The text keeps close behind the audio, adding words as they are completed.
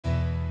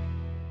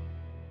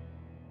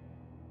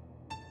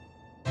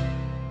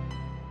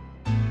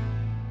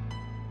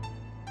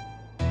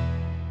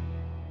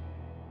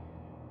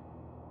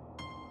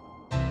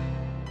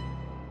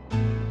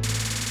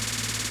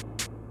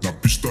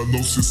pista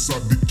não se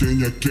sabe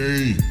quem é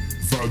quem.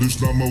 Vários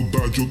na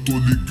maldade, eu tô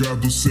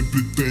ligado,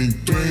 sempre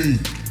tem.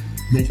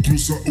 Não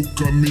cruza o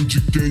caminho de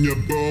quem é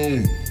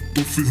bom.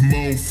 Tô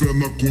firmão, fé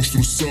na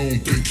construção.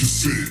 Tem que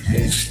ser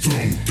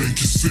monstrão, tem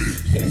que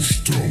ser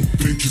monstrão,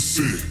 tem que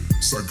ser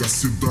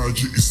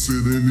sagacidade e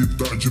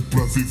serenidade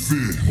pra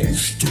viver.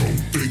 Monstrão,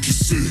 tem que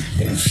ser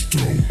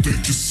monstrão, tem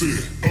que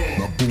ser.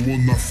 Na boa ou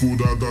na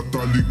furada,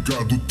 tá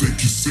ligado, tem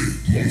que ser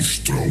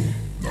monstrão.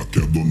 Na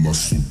queda ou na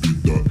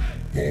subida,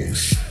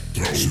 monstrão.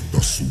 Se tá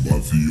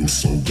suave ou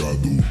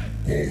salgado,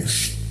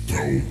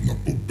 monstrão. Na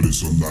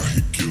pobreza ou na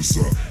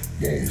riqueza,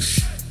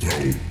 monstrão.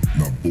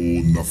 Na boa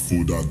ou na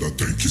furada,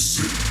 tem que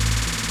ser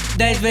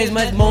 10 vezes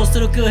mais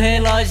monstro que o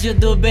relógio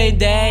do Ben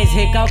 10.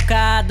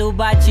 Recalcado,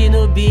 bate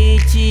no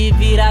beat e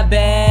vira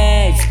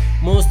bad.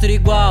 Monstro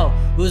igual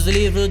os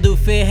livros do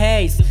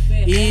Ferrez.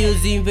 E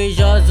os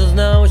invejosos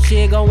não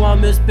chegam aos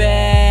meus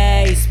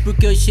pés.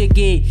 Porque eu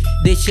cheguei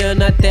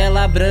deixando a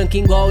tela branca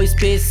igual o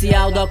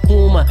especial do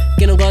Akuma.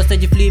 Quem não gosta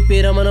de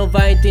fliperama não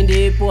vai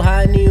entender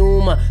porra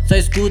nenhuma. Só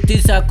escuta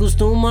e se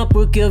acostuma,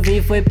 porque eu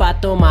vim foi pra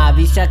tomar.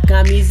 Veste a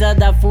camisa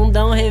da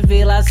Fundão,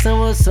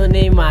 revelação, eu sou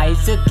Neymar. E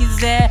se eu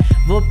quiser,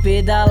 vou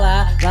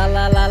pedalar, lá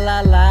lá lá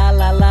lá lá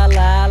lá lá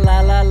lá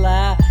lá lá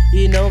lá.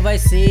 E não vai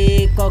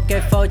ser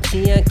qualquer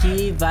faltinha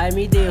que vai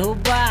me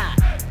derrubar.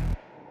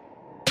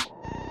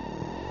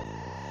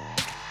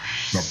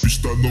 Na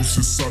pista não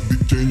se sabe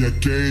quem é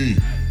quem.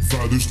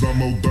 Vários na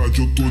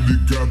maldade, eu tô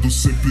ligado,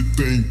 sempre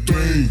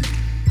tem.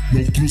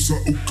 Não cruza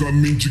o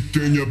caminho de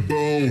quem é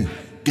bom.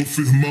 Tô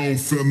firmão,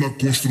 fé na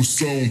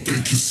construção.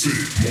 Tem que ser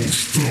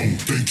monstrão,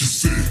 tem que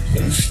ser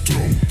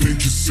monstrão, tem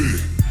que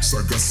ser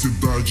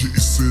sagacidade e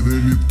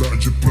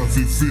serenidade pra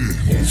viver.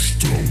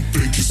 Monstrão,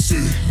 tem que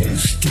ser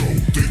monstrão,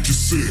 tem que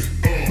ser.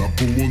 Na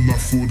boa ou na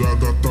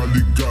furada, tá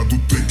ligado,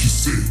 tem que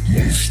ser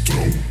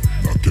monstrão.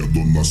 Na queda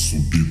ou na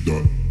subida,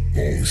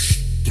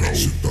 monstrão.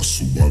 Se tá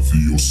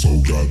suave ou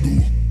salgado,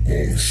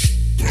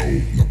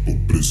 monstrão. Na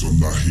pobreza ou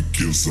na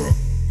riqueza,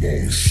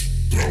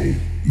 monstrão.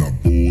 Na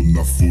boa ou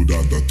na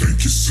furada, tem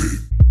que ser